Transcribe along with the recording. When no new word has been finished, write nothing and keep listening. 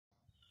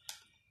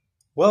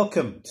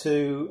Welcome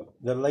to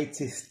the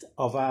latest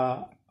of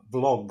our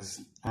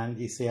vlogs, and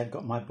you see I've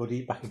got my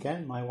buddy back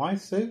again, my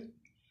wife Sue,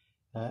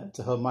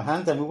 to hold my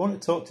hand, and we want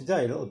to talk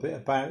today a little bit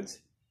about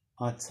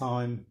our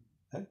time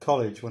at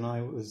college when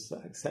I was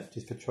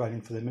accepted for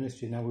training for the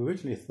ministry. Now, we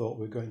originally thought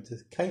we were going to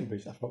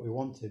Cambridge. That's what we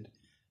wanted,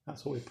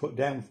 that's what we put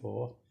down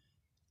for,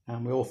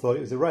 and we all thought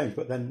it was arranged,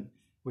 but then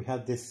we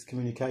had this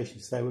communication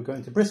to say we're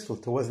going to Bristol,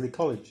 to Wesley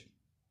College.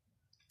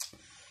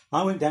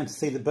 I went down to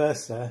see the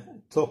bursar,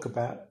 talk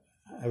about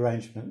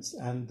arrangements,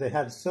 and they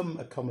had some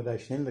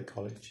accommodation in the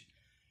college,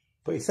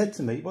 but he said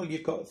to me, well,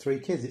 you've got 3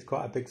 kids, it's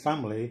quite a big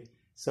family,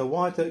 so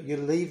why don't you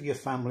leave your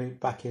family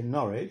back in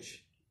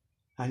Norwich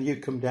and you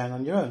come down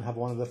on your own, have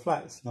one of the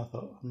flats? And I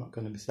thought, I'm not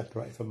going to be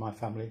separated from my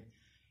family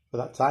for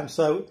that time.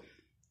 So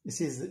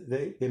this is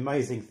the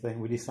amazing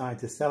thing. We decided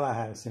to sell our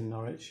house in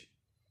Norwich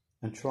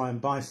and try and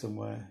buy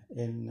somewhere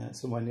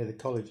near the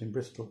college in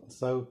Bristol.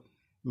 So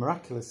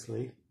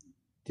miraculously,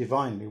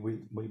 divinely,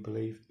 we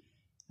believe,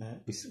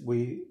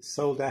 we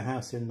sold our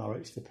house in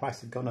Norwich. The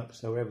price had gone up,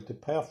 so we were able to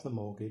pay off the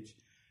mortgage,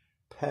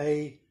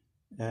 pay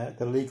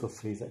the legal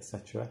fees,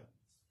 etc.,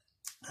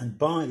 and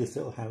buy this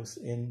little house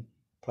in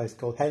a place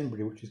called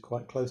Henbury, which is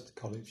quite close to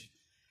college.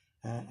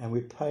 And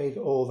we paid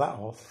all that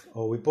off,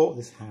 or we bought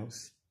this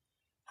house,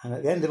 and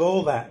at the end of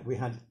all that, we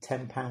had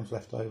 £10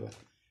 left over,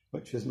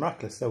 which was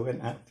miraculous. So we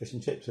went out fish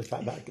and chips. In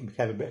fact, that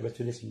became a bit of a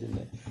tradition, didn't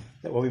it?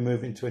 That when we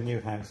moved into a new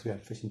house, we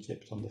had fish and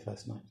chips on the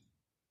first night.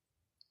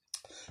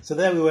 So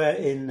there we were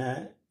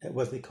at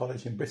Wesley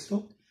College in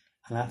Bristol,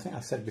 and I think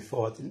I've said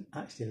before, I didn't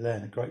actually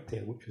learn a great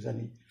deal, which was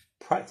any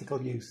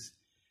practical use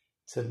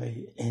to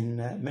me in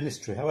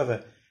ministry.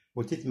 However,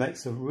 we did make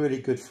some really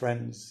good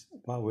friends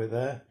while we were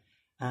there,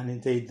 and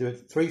indeed there were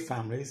 3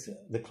 families: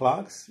 the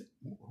Clarks,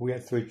 we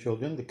had 3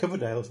 children, the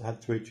Coverdales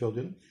had 3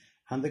 children,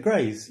 and the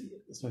Greys,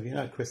 some of you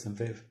know Chris and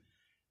Viv,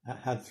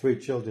 had 3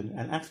 children.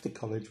 And after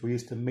college we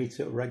used to meet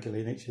up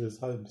regularly in each other's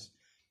homes.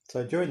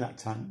 So during that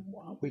time,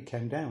 we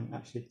came down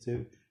actually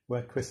to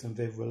where Chris and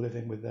Viv were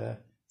living with their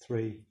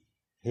 3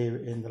 here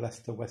in the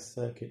Leicester West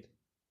Circuit.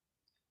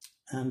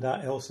 And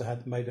I also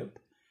had made up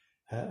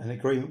an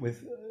agreement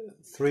with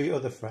 3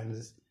 other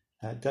friends,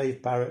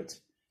 Dave Barrett,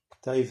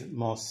 Dave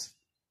Moss,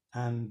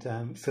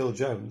 and Phil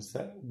Jones,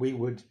 that we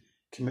would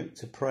commit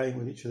to praying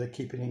with each other,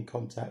 keeping in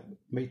contact,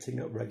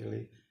 meeting up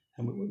regularly.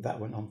 And that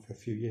went on for a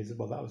few years.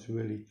 Well, that was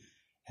really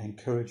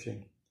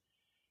encouraging.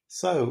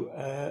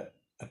 So,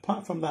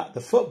 apart from that,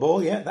 the football,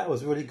 that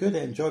was really good. I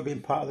enjoyed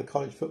being part of the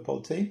college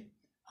football team.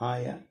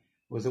 I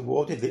was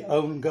awarded the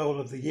Own Goal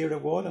of the Year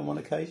award on one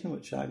occasion,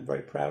 which I'm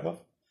very proud of.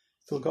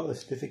 Still got the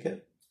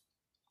certificate.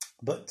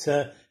 But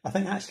I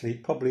think actually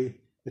probably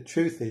the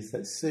truth is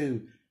that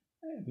Sue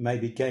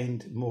maybe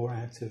gained more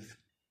out of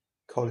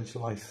college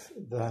life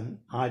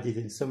than I did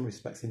in some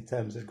respects in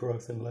terms of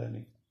growth and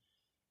learning.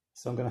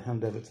 So I'm going to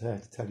hand over to her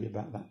to tell you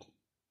about that.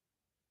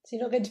 So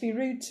you're not going to be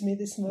rude to me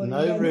this morning?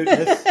 No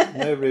rudeness,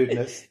 no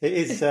rudeness. It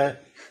is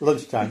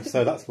lunchtime,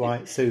 so that's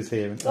why Sue's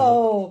here.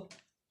 Oh.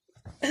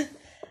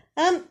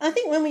 I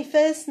think when we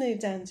first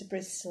moved down to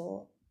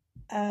Bristol,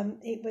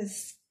 it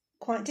was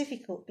quite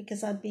difficult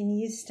because I'd been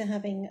used to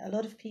having a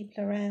lot of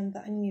people around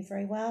that I knew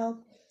very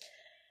well.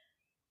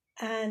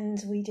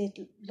 And we did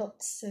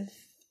lots of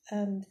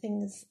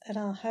things at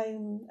our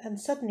home. And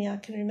suddenly I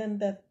can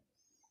remember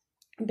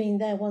being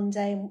there one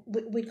day, and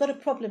we'd got a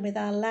problem with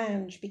our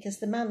lounge because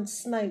the man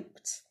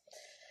smoked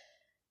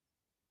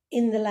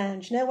in the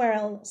lounge, nowhere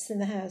else in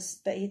the house,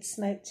 but he'd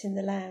smoked in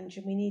the lounge,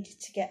 and we needed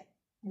to get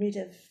rid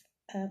of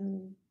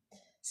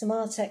some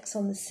Artex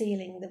on the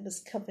ceiling that was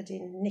covered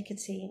in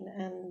nicotine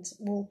and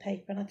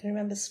wallpaper. And I can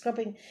remember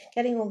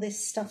getting all this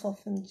stuff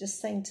off and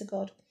just saying to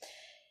God,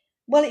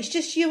 well, it's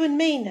just you and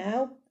me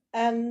now,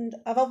 and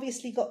I've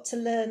obviously got to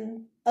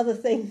learn other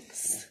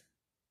things.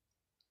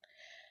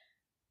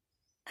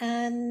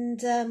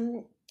 And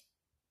I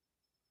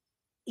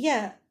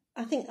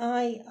think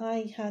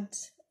I had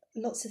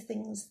lots of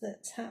things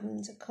that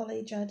happened at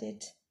college. I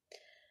did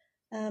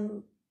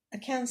a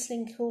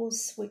counselling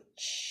course,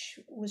 which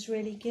was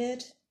really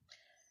good.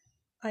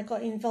 I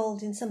got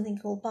involved in something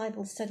called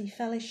Bible Study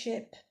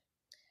Fellowship,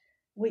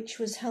 which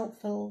was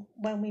helpful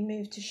when we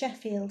moved to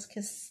Sheffield,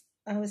 because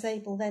I was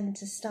able then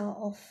to start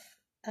off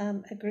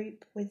a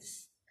group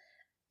with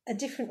a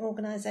different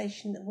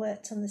organisation that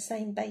worked on the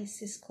same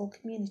basis called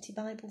Community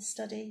Bible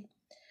Study.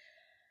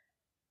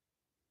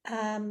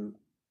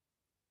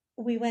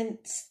 We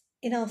went,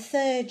 in our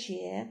 3rd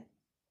year,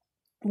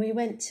 we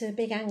went to a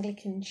big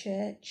Anglican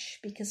church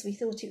because we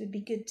thought it would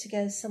be good to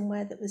go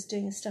somewhere that was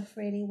doing stuff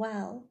really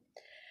well.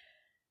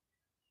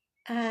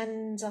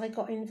 And I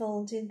got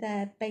involved in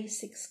their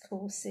basics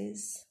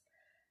courses,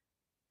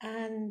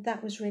 and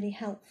that was really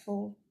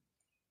helpful.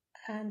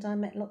 And I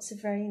met lots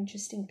of very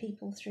interesting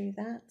people through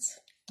that.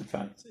 In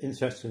fact,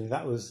 interestingly,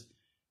 that was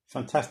a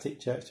fantastic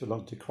church to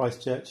belong to,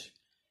 Christ Church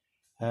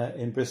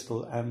in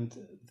Bristol, and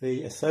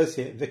the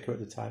associate vicar at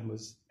the time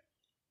was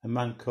a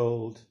man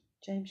called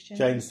James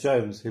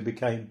Jones, who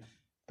became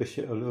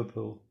Bishop of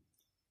Liverpool.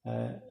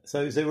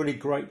 So it was a really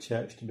great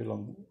church to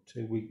belong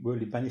to. We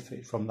really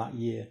benefited from that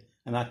year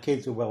and our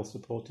kids were well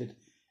supported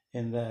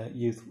in their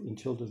youth and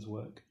children's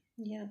work.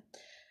 Yeah.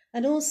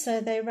 And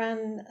also they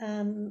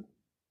ran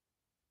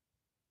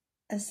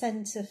a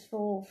centre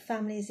for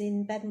families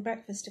in bed and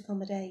breakfast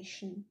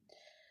accommodation,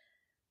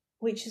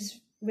 which is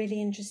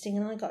really interesting,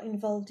 and I got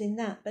involved in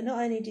that. But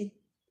not only did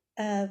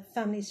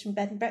families from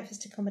bed and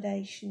breakfast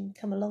accommodation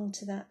come along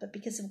to that, but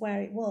because of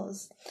where it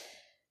was,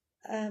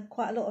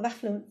 quite a lot of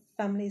affluent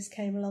families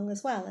came along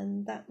as well,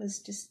 and that was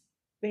just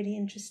really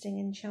interesting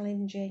and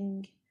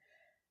challenging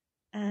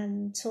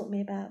and taught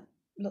me about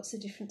lots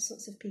of different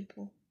sorts of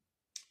people.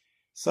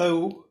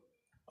 So,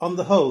 on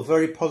the whole,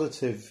 very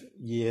positive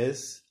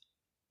years.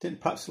 Didn't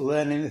perhaps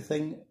learn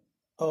anything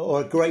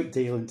or a great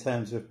deal in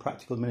terms of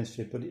practical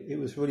ministry, but it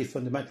was really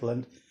fundamental.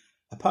 And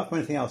apart from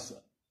anything else,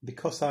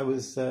 because I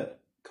was a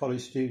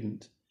college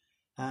student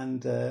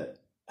and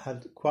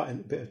had quite a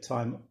bit of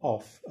time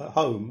off at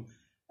home,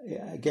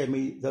 it gave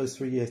me those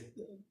 3 years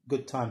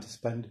good time to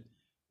spend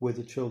with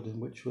the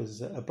children, which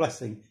was a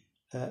blessing,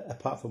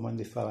 apart from when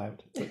they fell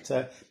out.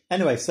 But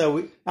anyway,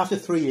 so after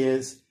 3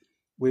 years,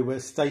 we were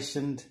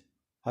stationed,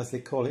 as they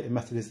call it in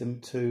Methodism,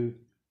 to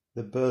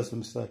the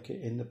Burslem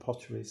circuit in the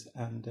potteries.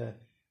 And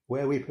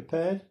were we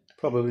prepared?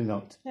 Probably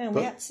not. And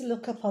we had to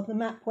look up on the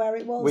map where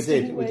it was. We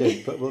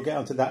did. But we'll get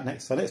onto that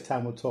next. So next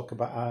time we'll talk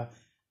about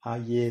our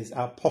years,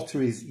 our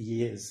potteries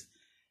years,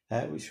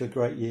 which were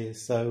great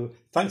years. So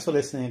thanks for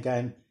listening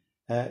again.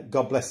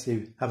 God bless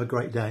you. Have a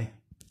great day.